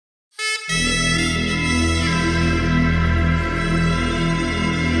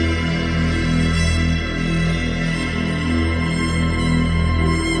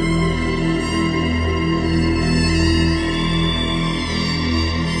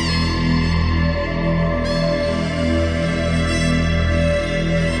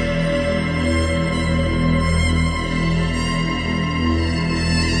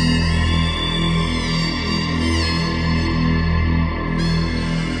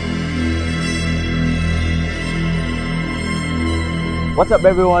What's up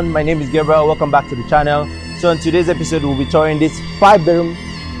everyone, my name is Gabriel, welcome back to the channel. So in today's episode we'll be touring this 5-bedroom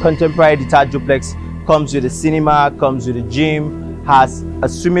contemporary detached duplex. Comes with a cinema, comes with a gym, has a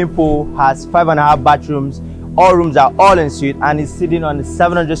swimming pool, has 5.5 bathrooms. All rooms are all en suite and is sitting on the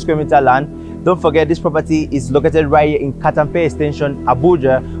 700 square meter land. Don't forget, this property is located right here in Katampe extension,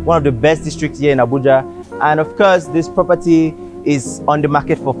 Abuja, one of the best districts here in Abuja. And of course, this property is on the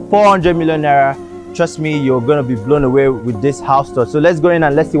market for 400 million naira. Trust me, you're gonna be blown away with this house tour. So let's go in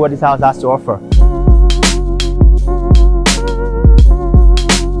and let's see what this house has to offer.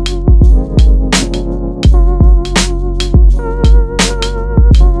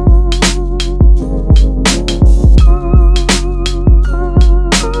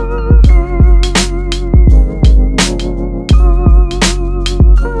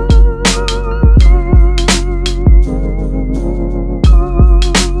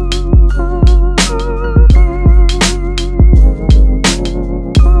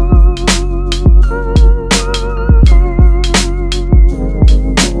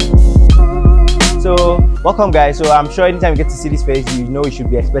 Welcome guys, so I'm sure anytime you get to see this face, you know you should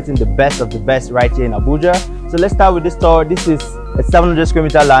be expecting the best of the best right here in Abuja. So let's start with this tour. This is a 700 square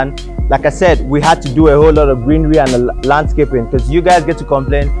meter land. Like I said, we had to do a whole lot of greenery and landscaping because you guys get to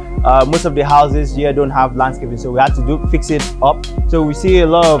complain. Most of the houses here don't have landscaping, so we had to fix it up. So we see a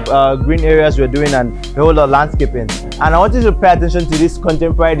lot of green areas we're doing and a whole lot of landscaping. And I want you to pay attention to this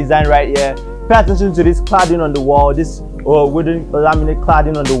contemporary design right here. Pay attention to this cladding on the wall, this wooden laminate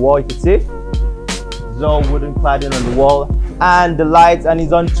cladding on the wall, you can see. All wooden cladding on the wall and the lights, and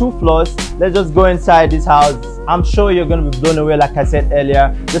it's on 2 floors. Let's just go inside this house. I'm sure you're going to be blown away. Like I said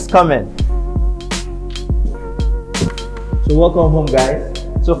earlier, just come in. So welcome home guys.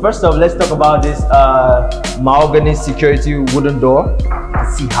 So first off, let's talk about this mahogany security wooden door.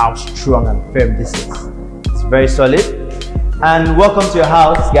 See how strong and firm this is. It's very solid. And welcome to your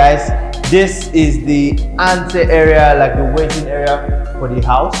house guys. This is the ante area, like the waiting area for the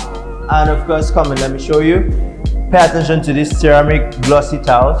house. And of course, come and let me show you. Pay attention to these ceramic glossy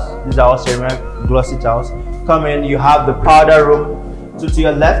tiles. These are all ceramic glossy tiles. Come in, you have the powder room. So to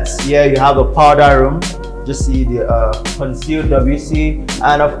your left, here you have a powder room. Just see the concealed WC.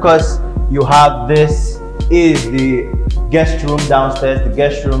 And of course, you have this is the guest room downstairs. The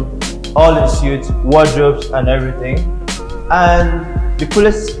guest room, all in suite, wardrobes and everything. And the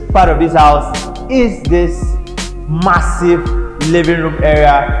coolest part of this house is this massive living room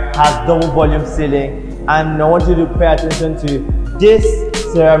area, has double volume ceiling, and I want you to pay attention to this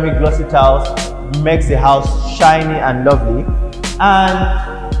ceramic glossy tiles. Makes the house shiny and lovely.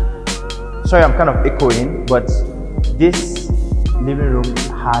 And sorry, I'm kind of echoing, but this living room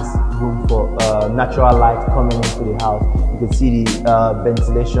has room for natural light coming into the house. You can see the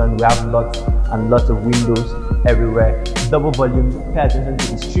ventilation. We have lots and lots of windows everywhere. Double volume. Pay attention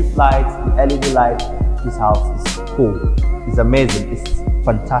to the strip lights, the LED lights. This house is cool. It's amazing. It's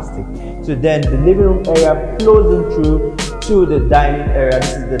fantastic. So then the living room area flows in through to the dining area.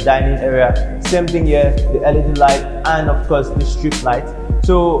 This is the dining area. Same thing here, the LED light and of course the strip light.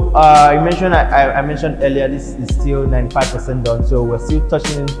 So I mentioned earlier, this is still 95% done. So we're still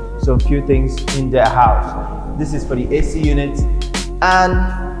touching some few things in the house. This is for the AC unit,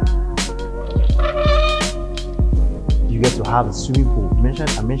 and you get to have a swimming pool.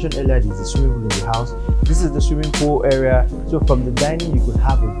 I mentioned earlier there's a swimming pool in the house. This is the swimming pool area. So from the dining, you could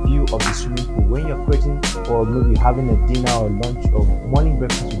have a view of the swimming pool. When you're creating or maybe having a dinner or lunch or morning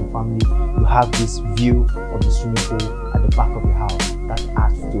breakfast with the family, you have this view of the swimming pool at the back of the house. That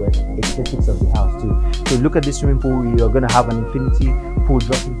adds to the aesthetics of the house too. So look at this swimming pool. You're going to have an infinity pool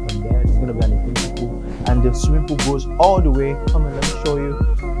dropping from there. There's going to be an infinity pool, and the swimming pool goes all the way. Come and let me show you.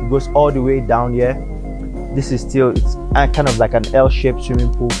 It goes all the way down here. This is still, it's kind of like an L-shaped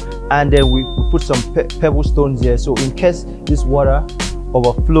swimming pool, and then we put some pebble stones here, so in case this water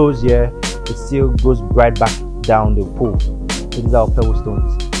overflows here, it still goes right back down the pool. So these are pebble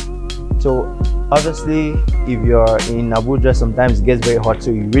stones. So obviously if you're in Abuja, sometimes it gets very hot,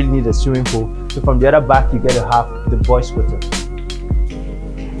 so you really need a swimming pool. So from the other back, you get to have the boys quarter.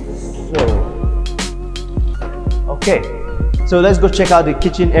 So okay, so let's go check out the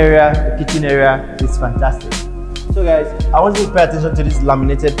kitchen area. The kitchen area is fantastic. So guys, I want you to pay attention to these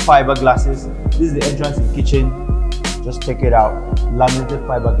laminated fiber glasses. This is the entrance to the kitchen. Just check it out. Laminated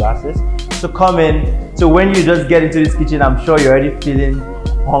fiber glasses. So come in. So when you just get into this kitchen, I'm sure you're already feeling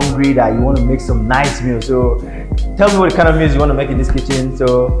hungry that you want to make some nice meals. So tell me what kind of meals you want to make in this kitchen.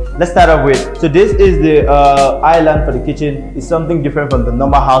 So let's start off with, so this is the island for the kitchen. It's something different from the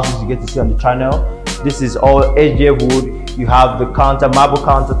normal houses you get to see on the channel. This is all HJ wood. You have the counter, marble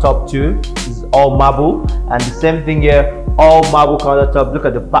countertop too. This is all marble. And the same thing here, all marble countertop. Look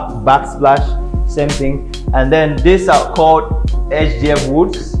at the backsplash, same thing. And then these are called HDF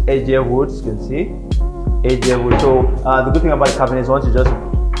woods. HDF woods, you can see HDF wood. So the good thing about the cabinet is once you just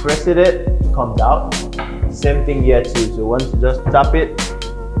press it comes out. Same thing here too. So once you just tap it,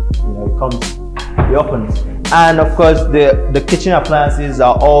 you know, it opens. And of course the kitchen appliances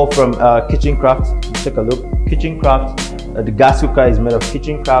are all from Kitchen Craft. Take a look. Kitchen Craft. The gas cooker is made of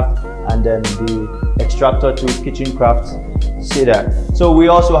Kitchen Craft, and then the extractor to Kitchen Craft. See that? So we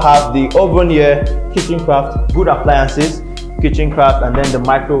also have the oven here, Kitchen Craft. Good appliances, Kitchen Craft, and then the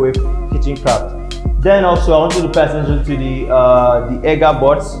microwave, Kitchen Craft. Then also I want you to pay attention to the Ega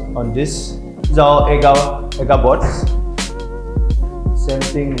boards on this. These are all Ega boards. Same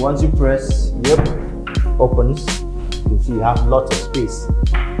thing. Once you press, yep, opens. You can see you have lots of space.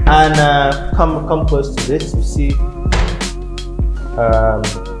 And come close to this. You see.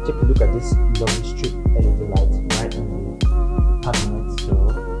 Take a look at this lovely strip LED light right in the cabinet. So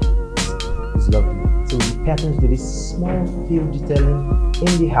it's lovely. So we pay attention to this small field detailing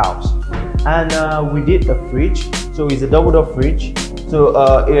in the house. And we did a fridge. So it's a double door fridge. So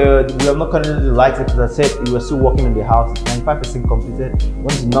we have not connected the lights because I said we were still working in the house. 95% completed.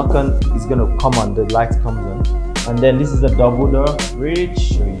 Once you knock on, it's gonna come on. The light comes on. And then this is a double door fridge.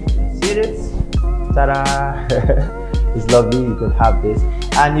 So you can see this. Ta-da! It's lovely. You can have this.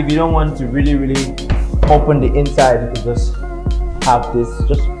 And if you don't want to really open the inside, you can just have this.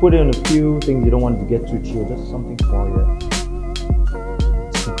 Just put in a few things you don't want to get too chill. Just something small here.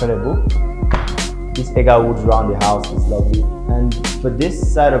 It's incredible. This Ega woods around the house is lovely. And for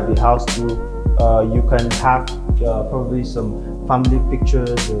this side of the house too, you can have probably some family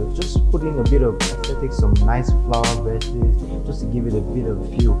pictures, or just put in a bit of aesthetic, some nice flower vases, just to give it a bit of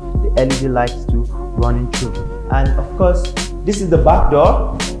feel. The LED lights too running through. And of course, this is the back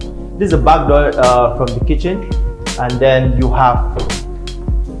door. This is the back door from the kitchen, and then you have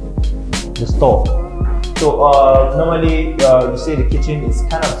the store. So normally you say the kitchen is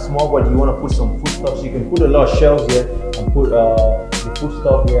kind of small, but you want to put some food stuff. So you can put a lot of shelves here and put the food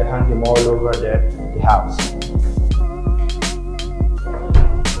stuff here, hang them all over the house.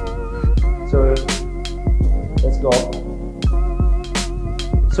 So let's go.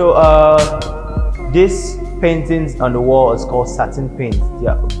 So this paintings on the wall is called satin paint. They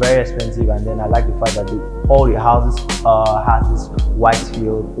are very expensive, and then I like the fact that all the houses has this white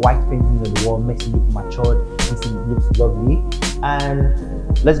feel. White paintings on the wall makes it look matured, makes it look lovely. And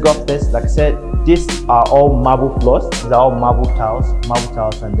let's go upstairs. Like I said, these are all marble floors. These are all marble tiles,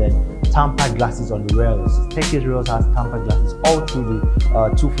 and then tamper glasses on the rails. Staircase rails has tamper glasses all through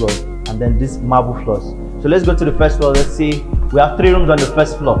the 2 floors, and then this marble floors. So let's go to the first floor. Let's see. We have 3 rooms on the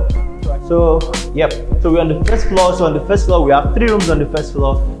first floor. So yep, so we're on the first floor. So on the first floor we have 3 rooms on the first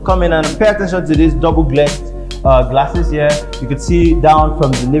floor. Come in and pay attention to these double glazed glasses here. You can see down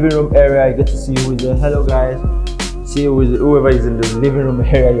from the living room area. You get to see who is there. Hello guys. See whoever is in the living room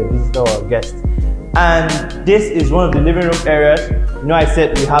area, your visitor or guest. And this is one of the living room areas. You know, I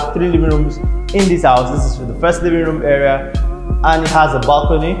said we have 3 living rooms in this house. This is for the first living room area, and it has a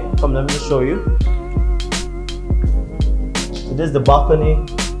balcony. Come, let me just show you. So this is the balcony.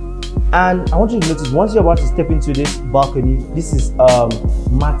 And I want you to notice, once you're about to step into this balcony, this is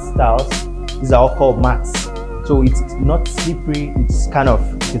mat styles. These are all called mats. So it's not slippery, it's kind of,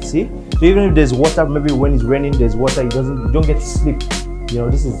 you can see. So even if there's water, maybe when it's raining, there's water, you don't get to slip. You know,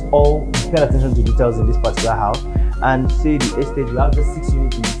 this is all, pay attention to details in this particular house. And see the estate, we have just 6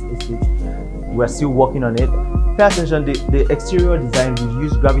 units in this estate. We're still working on it. Pay attention, the exterior design, we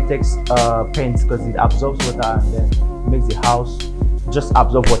use Gravitex paints because it absorbs water and then makes the house just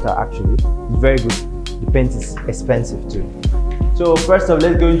absorb water. Actually, it's very good. The paint is expensive too. So first off,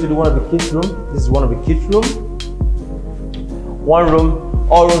 let's go into one of the kids' room. This is one of the kids' room. One room,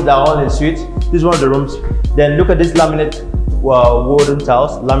 all rooms are all in suite. This is one of the rooms. Then look at this laminate wooden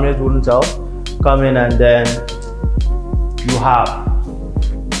tiles. Come in, and then you have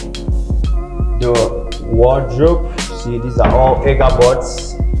the wardrobe. See, these are all Ega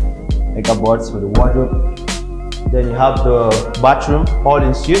boards for the wardrobe. Then you have the bathroom, all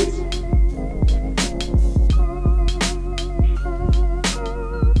in suite.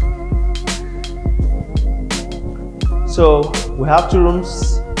 So we have 2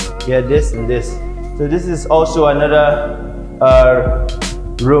 rooms here, this and this. So this is also another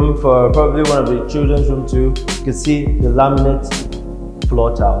room for probably one of the children's room too. You can see the laminate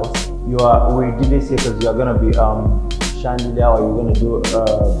floor tiles. We did this here because you are going to be chandelier, or you're going to do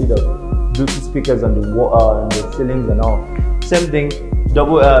a bit of Bluetooth speakers on the wall, on the ceilings and all. Same thing,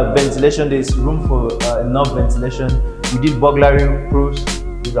 double ventilation. There's room for enough ventilation. We did burglary proofs.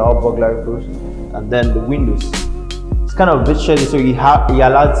 These are all burglary proofs. And then the windows. It's kind of a bit shady, so he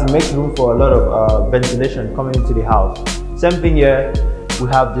allows, it makes room for a lot of ventilation coming into the house. Same thing here, we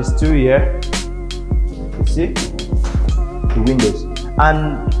have this two here. You see the windows,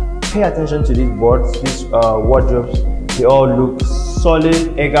 and pay attention to these boards, these wardrobes. They all look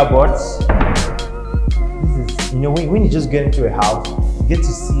solid Ega boards. This is, you know, when you just get into a house, you get to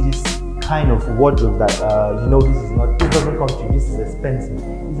see this kind of wardrobe that you know, this doesn't come cheap. This is expensive.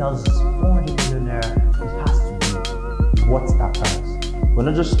 This house is 400 million naira. It has to be worth that price. We're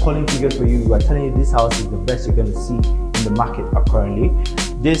not just calling figures for you. We're telling you this house is the best you're going to see in the market currently.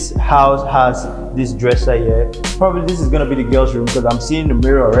 This house has this dresser here. Probably this is going to be the girls' room because I'm seeing the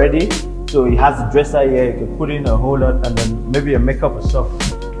mirror already. So it has the dresser here. You can put in a whole lot and then maybe a makeup or stuff.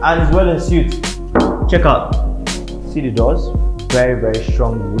 And it's well in suit. Check out. See the doors? Very, very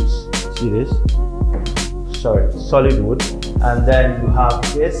strong woods. See this? Sorry, solid wood. And then you have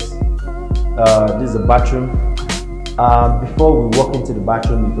this. This is a bathroom. Before we walk into the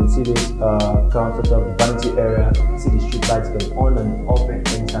bathroom, you can see this countertop, the vanity area. See the street lights going on and off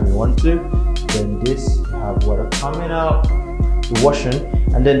anytime you want to. Then this, you have water coming out, the washing,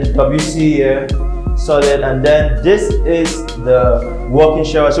 and then the WC here, solid. And then this is the walk-in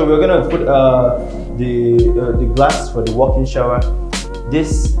shower. So we're gonna put the glass for the walk-in shower.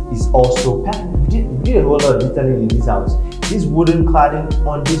 This is also, we did a whole lot of detailing in this house. This wooden cladding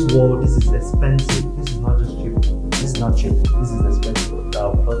on this wall, this is expensive. This is not just cheap. This is not cheap. This is expensive.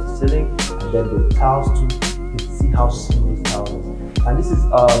 Floor to ceiling, and then the tiles too. You can see how smooth this tile is. And this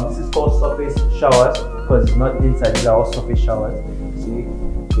is called surface showers because it's not inside. These are all surface showers. See,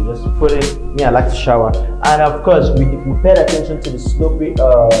 you just put in. Me, I like to shower, and of course we paid attention to the slopey.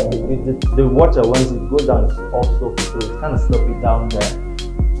 The water once it goes down, it's all slopey, so it's kind of slopey down there.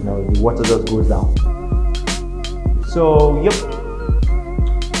 You know, the water just goes down. So yep,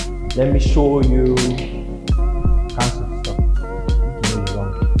 let me show you. Cancel stuff.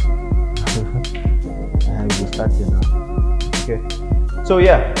 And we'll start here now. Okay. So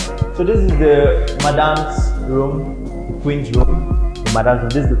yeah. So this is the madame's room, the queen's room, the madame's room.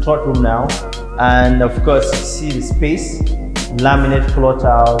 This is the third room now. And of course, you see the space, laminate floor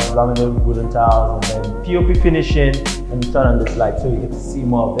tiles, laminate wooden tiles, and then POP finishing. And you turn on this light so you get to see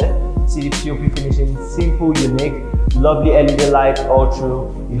more of it. See the POP finishing, simple, unique, lovely LED light all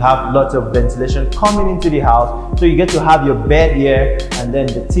through. You have lots of ventilation coming into the house, so you get to have your bed here, and then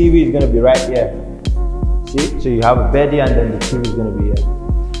the TV is going to be right here. See, so you have a bed here, and then the TV is going to be here.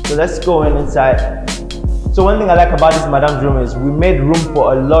 So let's go inside. So one thing I like about this madame's room is we made room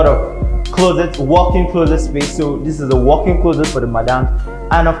for a lot of closets, walk-in closet space. So this is a walk-in closet for the madame.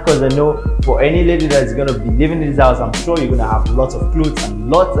 And of course, I know for any lady that is going to be living in this house, I'm sure you're going to have lots of clothes and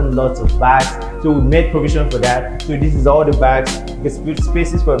lots of bags. So we made provision for that. So this is all the bags. You can split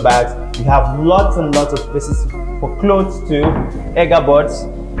spaces for bags. You have lots and lots of spaces for clothes too. Ega boards,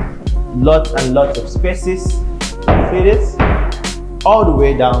 lots and lots of spaces. See this? All the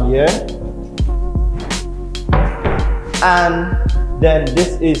way down here. And then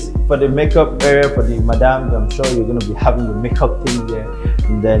this is for the makeup area for the madame. I'm sure you're going to be having your makeup thing there.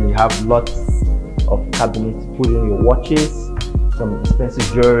 And then you have lots of cabinets to put in your watches, some expensive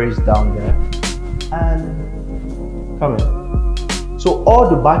jewelries down there. And come in. So all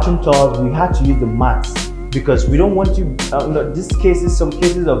the bathroom towels, we had to use the mats because we don't want you, some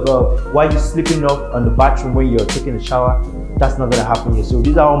cases of why you're sleeping off on the bathroom when you're taking a shower. That's not going to happen here. So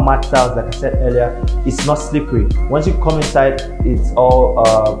these are all mat tiles, like I said earlier. It's not slippery. Once you come inside, it's all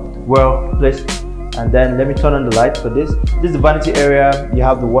well placed. And then let me turn on the light for this. This is the vanity area. You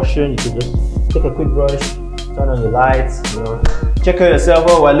have the washing. You can just take a quick brush, turn on your lights, you know, check out yourself.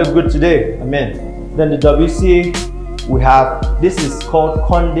 Oh, I look good today. Amen. Then the WC, we have, this is called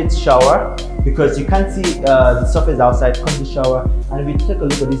conduit shower because you can't see the surface outside. Conduit shower. And if you take a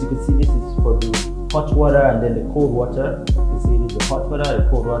look at this, you can see this is for the hot water and then the cold water. You see this is the hot water, the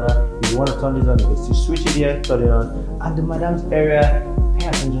cold water. If you want to turn this on, you can still switch it here, turn it on. And the madame's area, pay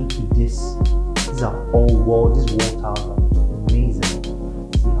attention to this. These are all wall, these wall tiles are amazing.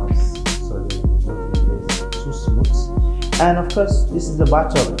 See how solid it is, so smooth. And of course, this is the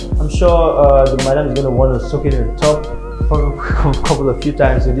bathtub. I'm sure the madam is going to want to soak it in the tub for a few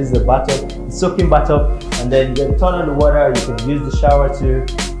times. So this is the bathtub, the soaking bathtub, and then you can turn on the water. You can use the shower too.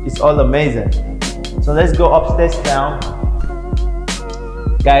 It's all amazing. So let's go upstairs now,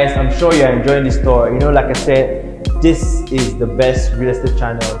 guys. I'm sure you're enjoying this tour. You know, like I said, this is the best real estate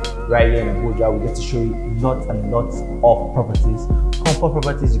channel right here in Abuja. We get to show you lots and lots of properties, comfort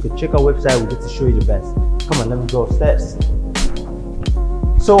properties. You can check our website. We get to show you the best. Come on, let me go upstairs.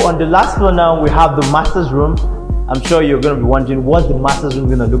 So on the last floor now, we have the master's room. I'm sure you're going to be wondering what the master's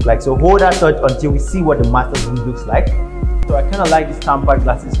room is going to look like. So hold that thought until we see what the master's room looks like. So I kind of like these Katampe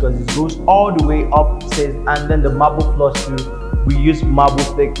glasses because it goes all the way upstairs, and then the marble floors too. We use marble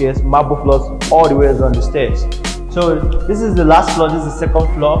staircase, marble floors all the way on the stairs. So this is the last floor, this is the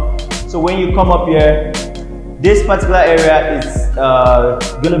second floor. So when you come up here, this particular area is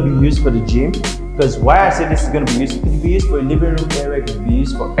going to be used for the gym. Because why I say this is going to be used, it could be used for a living room area, it could be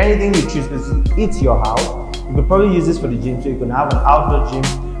used for anything you choose, because it's your house. You could probably use this for the gym, so you can have an outdoor gym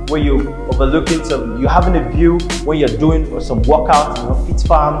where you overlooking some, you're having a view when you're doing some workouts, you know, fit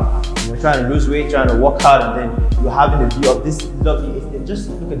farm, you're trying to lose weight, trying to work out, and then you're having a view of this lovely estate. Just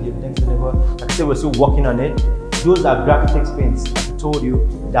look at the next neighbor. Like I said, we're still working on it. Those are Graphic paints, like I told you,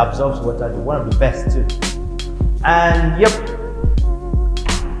 that absorbs water. They're one of the best too. And yep.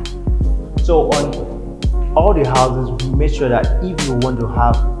 So on all the houses, we make sure that if you want to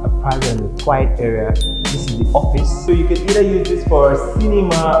have a private and a quiet area, this is the office. So you can either use this for a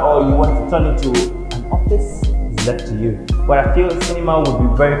cinema or you want to turn it into an office. It's left to you. But I feel cinema would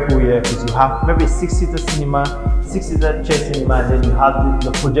be very cool here because you have maybe a 6-seater cinema, 6-seater chair cinema, and then you have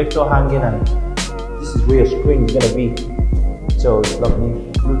the projector hanging, and this is where your screen is gonna be. So it's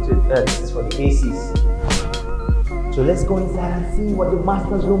lovely. Bluetooth. This is for the ACs. So let's go inside and see what the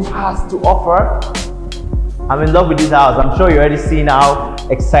master's room has to offer. I'm in love with this house. I'm sure you're already seeing how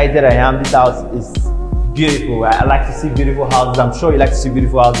excited I am. This house is beautiful. I like to see beautiful houses. I'm sure you like to see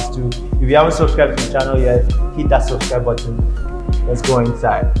beautiful houses too. If you haven't subscribed to the channel yet, hit that subscribe button. Let's go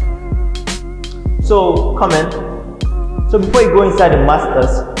inside. So come in. So before you go inside the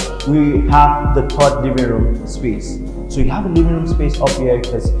master's, we have the third living room space. So you have a living room space up here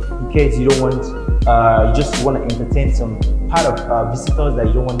because in case you don't want, you just want to entertain some part of visitors that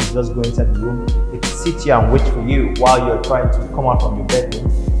you don't want to just go inside the room. They can sit here and wait for you while you're trying to come out from your bedroom.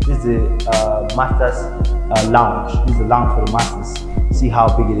 This is the master's lounge. This is the lounge for the masters. See how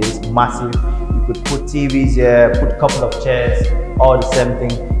big it is, massive. You could put TVs here, put a couple of chairs, all the same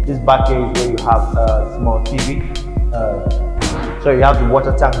thing. This back here is where you have a small TV. So you have the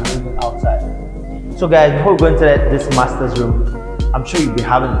water tank moving outside. So guys, before we go into this master's room, I'm sure you'll be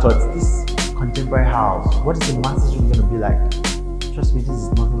having thoughts. This contemporary house, what is the master's room going to be like? Trust me, this is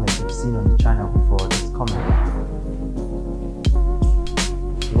nothing like you've seen on the channel before. Just come in.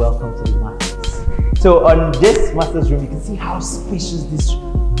 Welcome to the masters. So on this master's room, you can see how spacious this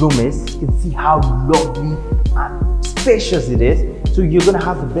room is. You can see how lovely and spacious it is. So you're going to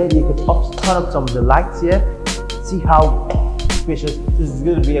have the bed. You can turn up some of the lights here. See how spacious. This is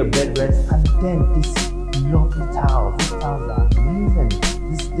going to be a bed rest, and then this lovely tiles. These tiles are amazing.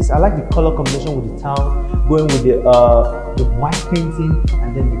 This I like the color combination with the tiles, going with the white painting,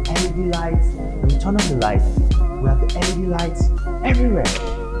 and then the LED lights. When we turn on the lights, we have the LED lights everywhere.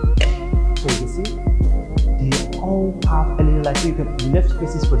 So you can see they all have LED lights. So you can left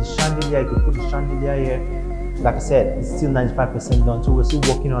spaces for the chandelier. You can put the chandelier here. Like I said, it's still 95% done, so we're still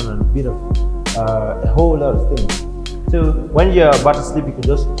working on a bit of a whole lot of things. So when you're about to sleep, you can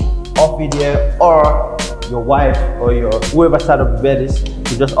just off it here, or your wife or your whoever side of the bed is,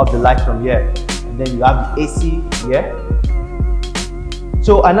 you just off the light from here, and then you have the AC here.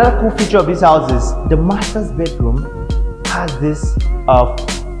 So another cool feature of this house is the master's bedroom has this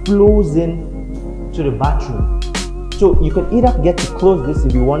flows in to the bathroom. So you can either get to close this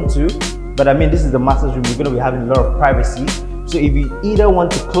if you want to, but I mean, this is the master's room. You're going to be having a lot of privacy. So if you either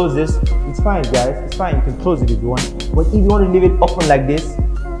want to close this, it's fine guys, it's fine, you can close it if you want. But if you want to leave it open like this,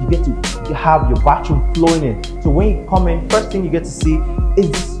 you get to have your bathroom flowing in. So when you come in, first thing you get to see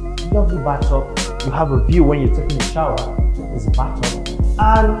is this lovely bathtub. You have a view when you're taking a shower. There's a bathtub.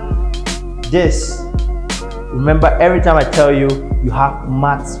 And this, remember every time I tell you, you have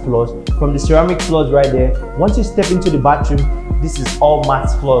matte floors. From the ceramic floors right there, once you step into the bathroom, this is all matte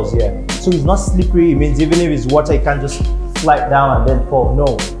floors here. So it's not slippery. It means even if it's water, you can't just slide down and then fall.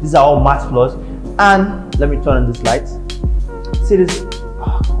 No, these are all matte floors. And let me turn on this light. See this?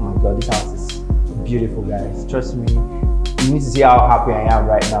 Oh my god, this house is beautiful guys. Trust me, you need to see how happy I am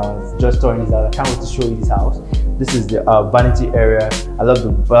right now just touring this house. I can't wait to show you this house. This is the vanity area. I love the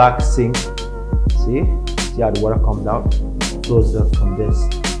black sink. See how the water comes out, flows up from this.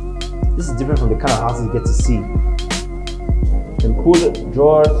 This is different from the kind of houses you get to see. You can pull the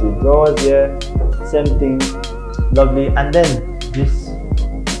drawers here, same thing, lovely. And then this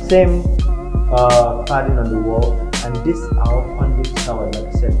same padding on the wall, and this our convict shower. Like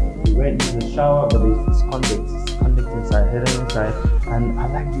I said, we went into the shower, but it's convict inside, hidden inside. And I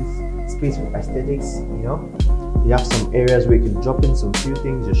like this space for aesthetics. You know, you have some areas where you can drop in some few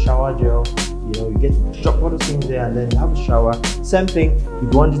things, your shower gel, You know, you get to drop all those things there, and then you have a shower. Same thing, if you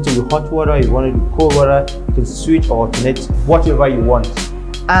want it to be hot water, if you want it to be cold water, you can switch or alternate whatever you want.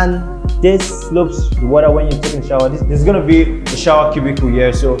 And this slopes the water when you're taking a shower. This is gonna be a shower cubicle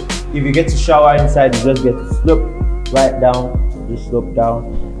here, so if you get to shower inside, you just get to slope right down, just slope down,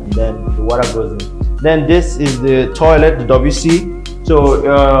 and then the water goes in. Then this is the toilet, the WC. So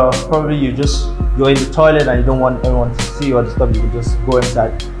probably you're in the toilet and you don't want everyone to see all the stuff. You can just go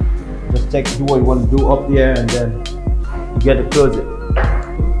inside, just do what you want to do up there, and then you get to close it.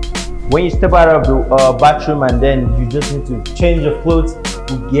 When you step out of the bathroom and then you just need to change your clothes,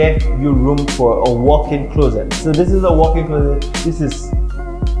 to give you room for a walk-in closet. So this is a walk-in closet. This is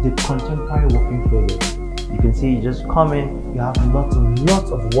the contemporary walk-in closet. You can see you just come in, you have lots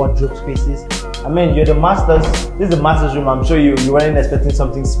of wardrobe spaces. I mean, you're the masters. This is the master's room. I'm sure you weren't expecting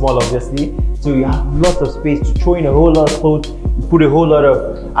something small, obviously. So you have lots of space to throw in a whole lot of clothes. You put a whole lot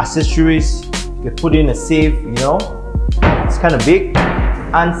of accessories. You can put in a safe, you know. It's kind of big.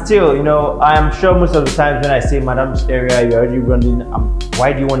 And still, you know, I'm sure most of the times when I say madam's area, you're already running,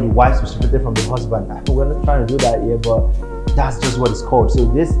 why do you want the wife to separate from the husband? We're not trying to do that here, but that's just what it's called. So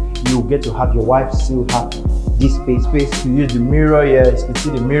this, you get to have your wife still have this space to use the mirror here. You can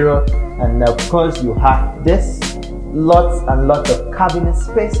see the mirror, and of course you have this, lots and lots of cabinet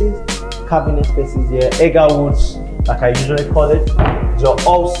spaces here, Edgar woods, like I usually call it. They're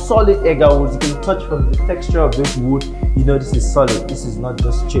all solid Edgar woods. You can touch from the texture of this wood, you know this is solid. This is not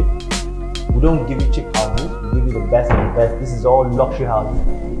just cheap. We don't give you cheap houses, we give you the best of the best. This is all luxury houses.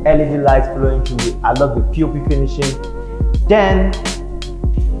 LED lights flowing through it. I love the POP finishing. Then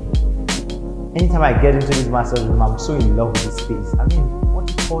anytime I get into this master's room, I'm so in love with this space. I mean, what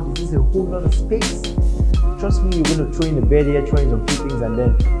do you call this? This is a whole lot of space. Trust me, you're going to throw in the bed here, throw in some few things, and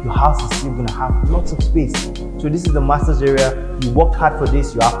then your house is still going to have lots of space. So this is the master's area. You work hard for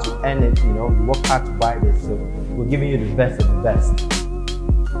this, you have to earn it, you know, you work hard to buy this. So we're giving you the best of the best.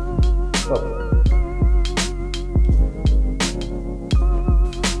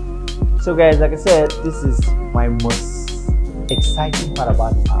 So guys, like I said, this is my most exciting part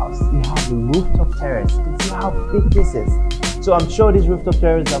about this house. You have the rooftop terrace. You can see how big this is. So I'm sure this rooftop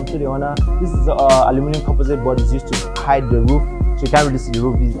terrace, I'm sure the owner, this is aluminum composite board is used to hide the roof, so you can't really see the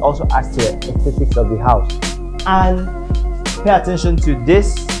roof. It also adds to the aesthetics of the house. And pay attention to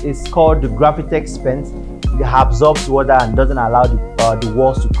this. It's called the Gravitex fence. It absorbs water and doesn't allow the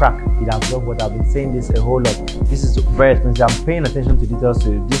walls to crack. It absorbs water. I've been saying this a whole lot. This is very expensive. I'm paying attention to details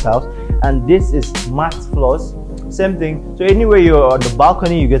to this house. And this is matte floors. Same thing. So anywhere you're on the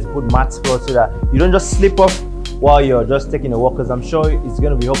balcony, you get to put matte floors so that you don't just slip off while you're just taking a walk, because I'm sure it's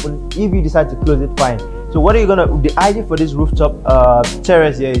going to be open. If you decide to close it, fine. So what are you gonna, the idea for this rooftop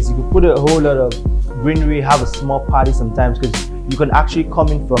terrace here is you can put a whole lot of greenery, have a small party sometimes, because you can actually come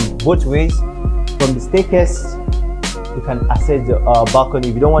in from both ways. From the staircase, you can access the balcony.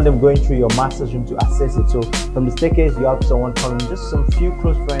 If you don't want them going through your master's room to access it, so from the staircase you have someone coming, just some few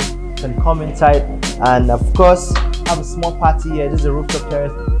close friends can come inside, and of course have a small party here. This is a rooftop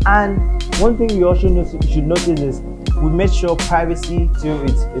terrace. And one thing you also should notice is we made sure privacy too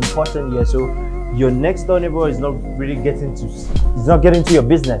is important here. So your next door neighbor is not really getting to your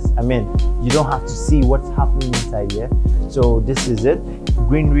business. I mean, you don't have to see what's happening inside here. So this is it,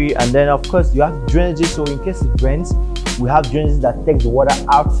 greenery. And then of course you have drainages, so in case it rains, we have drainages that take the water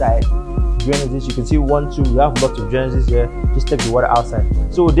outside. Drainages, you can see 1, 2, we have lots of drainages here, just take the water outside.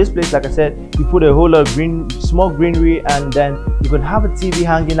 So this place, like I said, you put a whole lot of small greenery, and then you can have a TV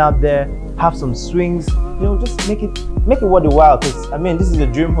hanging out there, have some swings, you know, just make it worth the while. Because I mean, this is a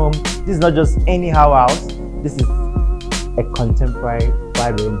dream home. This is not just anyhow house. This is a contemporary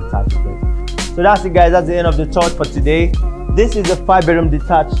 5-bedroom detached place. So that's it, guys. That's the end of the tour for today. This is a 5-bedroom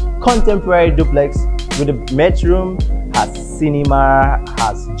detached contemporary duplex with a bedroom, has cinema,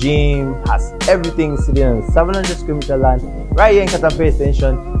 has gym, has everything sitting on a 700 square meter land right here in Katampe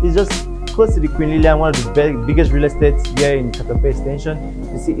Extension. It's just close to the Queen Lilian, one of the biggest real estates here in Katampe Extension.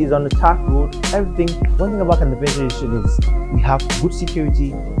 You see, it's on the Tark Road. Everything. One thing about Katampe Extension is we have good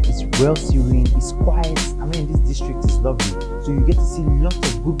security. It's well serene. It's quiet. I mean, this district is lovely. So you get to see lots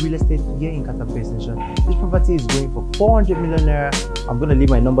of good real estate here in Katampe Extension. This property is going for 400 million naira. I'm gonna leave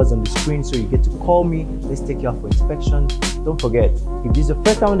my numbers on the screen so you get to call me. Let's take you out for inspection. Don't forget, if this is your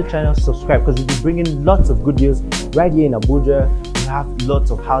first time on the channel, subscribe, because we'll be bringing lots of good deals right here in Abuja. We have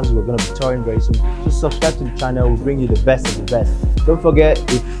lots of houses we're going to be touring very soon. So subscribe to the channel. We'll bring you the best of the best. Don't forget,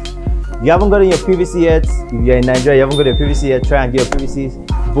 if you haven't gotten your PVC yet, if you're in Nigeria, you haven't got your PVC yet, try and get your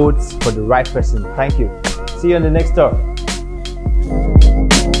PVC. Vote for the right person. Thank you. See you on the next tour.